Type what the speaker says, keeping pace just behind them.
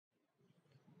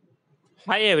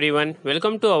Hi everyone,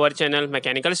 welcome to our channel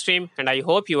Mechanical Stream and I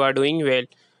hope you are doing well.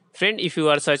 Friend, if you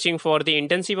are searching for the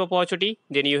internship opportunity,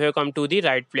 then you have come to the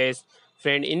right place.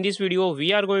 Friend, in this video,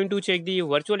 we are going to check the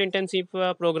virtual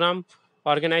internship program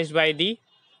organized by the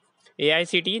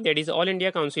AICT, that is All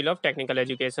India Council of Technical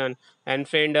Education. And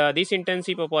friend, this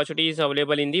internship opportunity is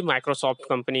available in the Microsoft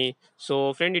company.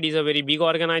 So friend, it is a very big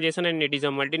organization and it is a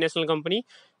multinational company.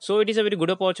 So it is a very good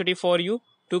opportunity for you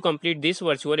to complete this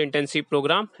virtual internship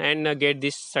program and get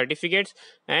these certificates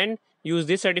and use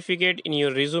this certificate in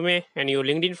your resume and your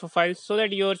LinkedIn profile so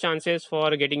that your chances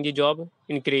for getting the job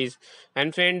increase.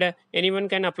 And friend, anyone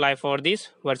can apply for this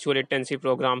virtual internship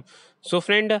program. So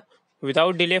friend,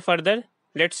 without delay further,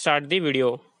 let's start the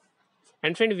video.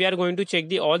 And friend, we are going to check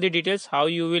the all the details how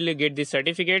you will get the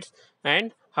certificates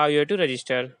and how you have to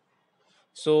register.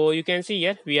 So you can see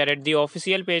here we are at the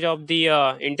official page of the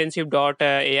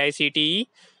internship.aicte,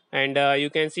 and you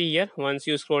can see here once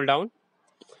you scroll down,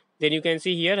 then you can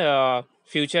see here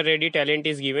future ready talent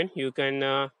is given. You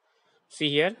can see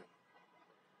here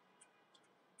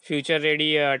future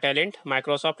ready talent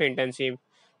Microsoft internship.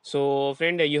 So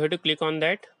friend, you have to click on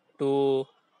that to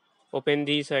open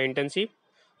this internship.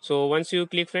 So once you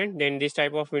click friend, then this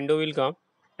type of window will come,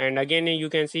 and again you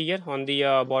can see here on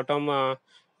the bottom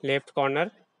left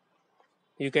corner,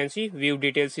 you can see view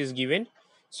details is given.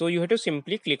 So you have to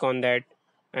simply click on that,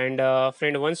 and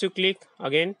friend, once you click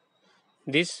again,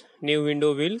 this new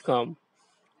window will come,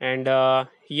 and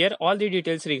here all the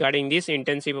details regarding this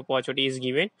internship opportunity is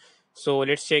given. So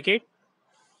let's check it.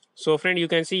 So friend, you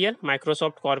can see here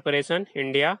Microsoft Corporation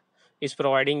India is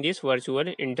providing this virtual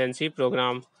internship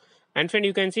program. And friend,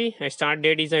 you can see a start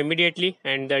date is immediately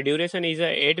and the duration is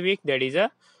a 8 week, that is a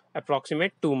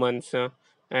approximate 2 months.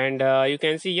 And you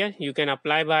can see here you can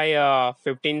apply by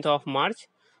 15th of March.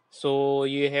 So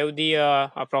you have the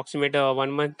approximate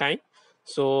 1 month time.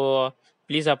 So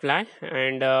please apply,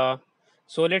 and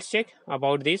so let's check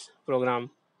about this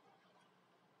program.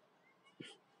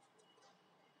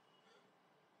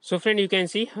 So friend, you can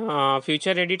see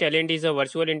Future Ready Talent is a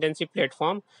virtual internship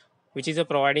platform which is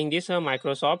providing this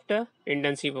Microsoft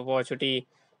internship opportunity,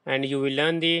 and you will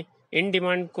learn the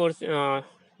in-demand course.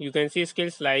 You can see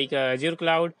skills like Azure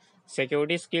Cloud,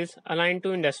 security skills aligned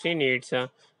to industry needs.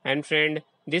 And friend,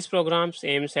 this program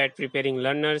aims at preparing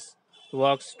learners,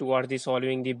 works toward the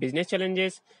solving the business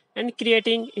challenges and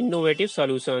creating innovative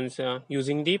solutions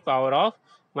using the power of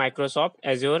Microsoft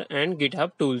Azure and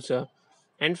GitHub Tools.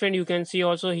 And friend, you can see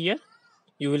also here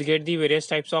you will get the various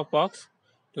types of perks,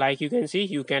 like you can see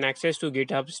you can access to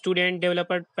GitHub student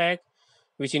developer pack,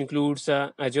 which includes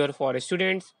Azure for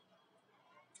students,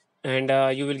 and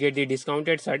you will get the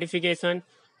discounted certification,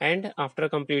 and after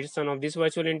completion of this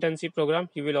virtual internship program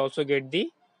you will also get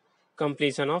the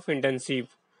completion of internship.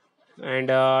 And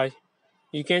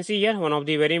you can see here one of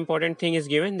the very important thing is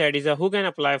given, that is who can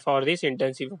apply for this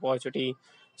internship opportunity.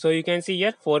 So you can see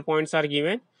here 4 points are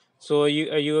given. So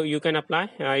you can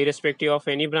apply irrespective of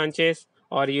any branches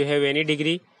or you have any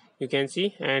degree, you can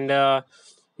see. And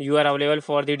you are available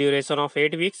for the duration of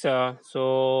 8 weeks,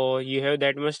 so you have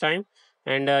that much time,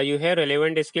 and you have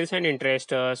relevant skills and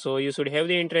interest. So you should have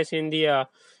the interest in the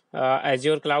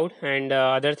Azure Cloud and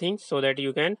other things, so that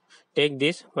you can take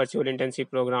this virtual internship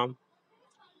program.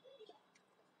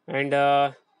 And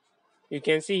you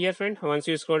can see here friend, once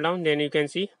you scroll down, then you can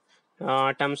see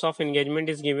terms of engagement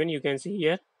is given. You can see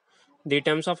here the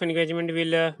terms of engagement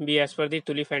will be as per the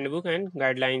Tulip handbook and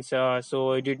guidelines,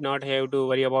 so you did not have to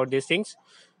worry about these things.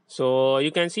 So you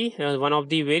can see one of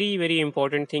the very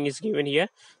important thing is given here,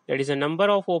 that is a number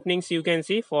of openings. You can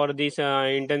see for this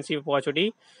internship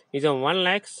opportunity is a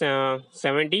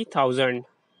 1,70,000,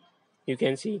 you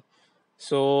can see.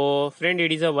 So friend,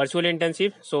 it is a virtual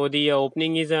internship, so the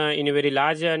opening is in a very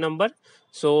large number.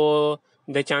 So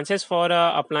the chances for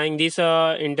applying this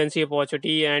internship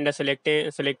opportunity and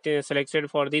selected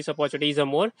for this opportunity is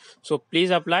more. So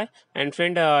please apply. And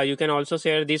friend, you can also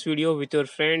share this video with your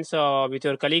friends, with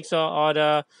your colleagues,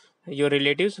 or your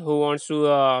relatives who wants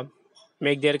to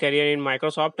make their career in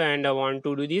Microsoft and want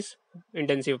to do this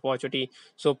internship opportunity.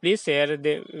 So please share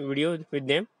the video with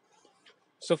them.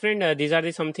 So friend, these are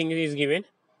the something is given.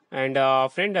 And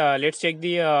friend, let's check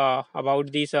the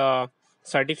about these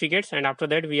certificates, and after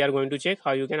that we are going to check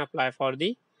how you can apply for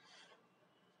the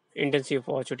internship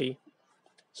opportunity.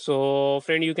 So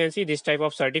friend, you can see this type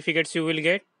of certificates you will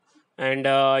get, and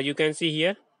you can see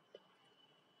here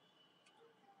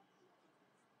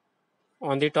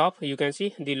on the top you can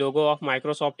see the logo of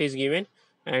Microsoft is given,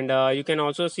 and you can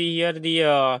also see here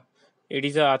the it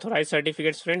is a authorized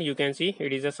certificates friend. You can see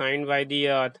it is signed by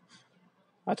the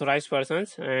authorized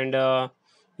persons, and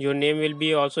Your name will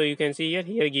be also, you can see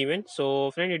here given.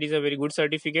 So friend, it is a very good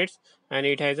certificates, and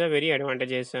it has a very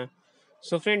advantages.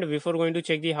 So friend, before going to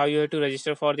check the how you have to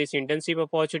register for this internship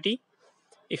opportunity,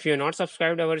 if you are not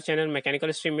subscribed our channel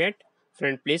Mechanical Stream yet,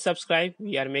 friend, please subscribe.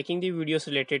 We are making the videos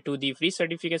related to the free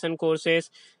certification courses,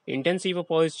 internship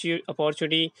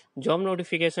opportunity, job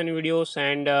notification videos,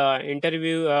 and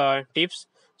interview tips.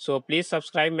 So please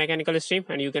subscribe Mechanical Stream,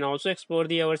 and you can also explore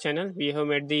the our channel. We have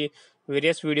made the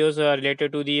various videos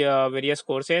related to the various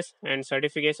courses and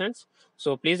certifications.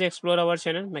 So please explore our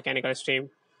channel Mechanical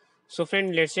Stream. So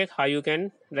friend, let's check how you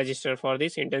can register for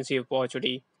this internship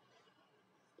opportunity.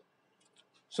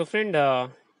 So friend,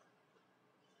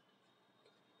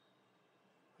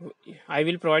 I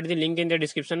will provide the link in the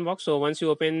description box. So once you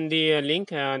open the link,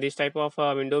 this type of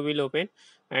window will open,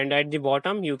 and at the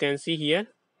bottom you can see here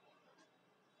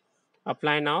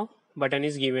apply now button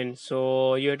is given.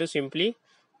 So you have to simply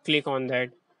click on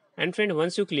that. And friend,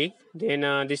 once you click, then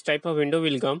this type of window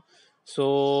will come.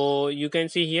 So you can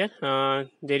see here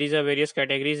there is a various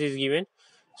categories is given.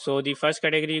 So the first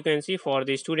category you can see for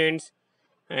the students,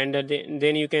 and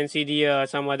then you can see the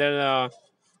some other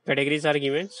categories are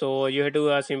given. So you have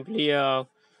to simply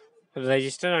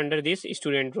register under this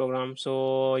student program.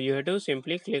 So you have to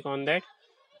simply click on that,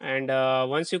 and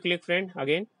once you click friend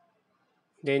again,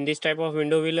 then this type of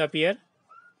window will appear.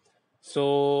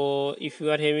 So if you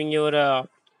are having your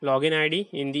login ID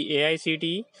in the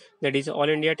AICTE, that is All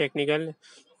India Technical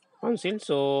Council,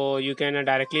 so you can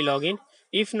directly log in.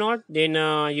 If not, then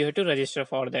you have to register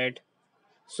for that.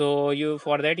 So you,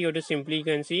 for that you have to simply, you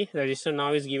can see register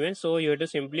now is given. So you have to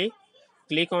simply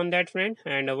click on that friend,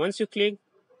 and once you click,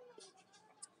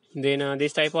 then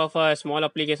this type of small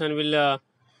application will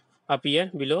appear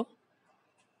below.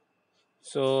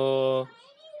 So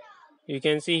you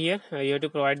can see here you have to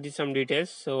provide some details.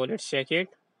 So let's check it,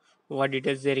 what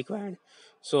details they required.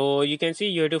 So you can see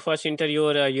you have to first enter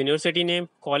your university name,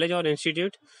 college or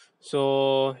institute.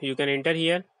 So you can enter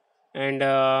here, and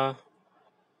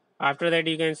after that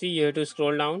you can see you have to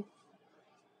scroll down,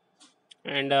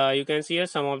 and you can see here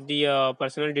some of the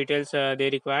personal details they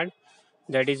required.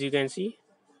 That is, you can see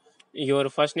your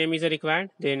first name is required,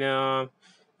 then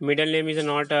middle name is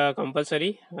not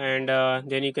compulsory, and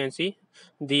then you can see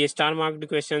the star marked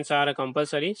questions are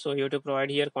compulsory. So you have to provide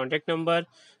here contact number,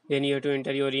 then you have to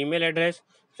enter your email address.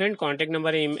 Friend, contact number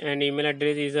and email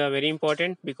address is very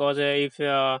important, because if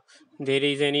there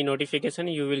is any notification,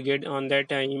 you will get on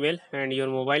that email, and your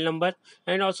mobile number,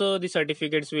 and also the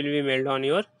certificates will be mailed on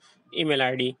your email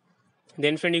ID.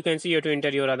 Then friend, you can see you have to enter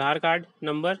your Aadhaar card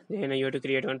number, then you have to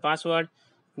create one password,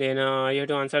 then you have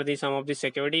to answer the some of the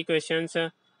security questions,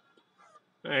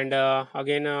 and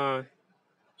again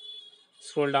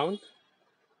scroll down.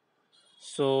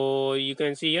 So you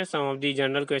can see here some of the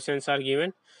general questions are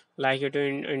given, like you have to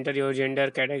enter your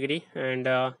gender, category,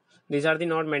 and these are the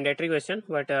not mandatory question,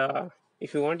 but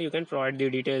if you want you can provide the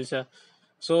details.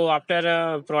 So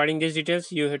after providing these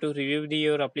details, you have to review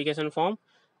your application form,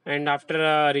 and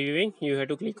after reviewing, you have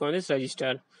to click on this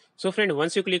register. So friend,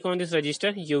 once you click on this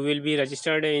register, you will be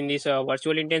registered in this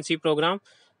virtual internship program,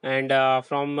 and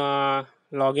from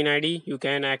login ID you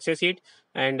can access it,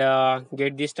 and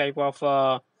get this type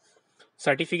of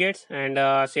certificates, and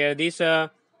share these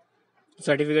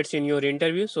certificates in your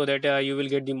interview, so that you will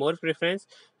get the more preference.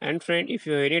 And friend, if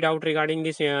you have any doubt regarding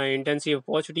this internship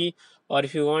opportunity, or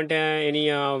if you want any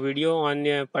video on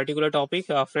a particular topic,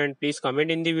 friend, please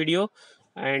comment in the video.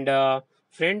 And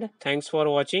friend, thanks for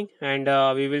watching, and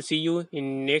we will see you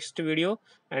in next video.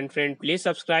 And friend, please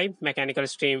subscribe Mechanical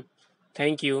Stream.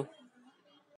 Thank you.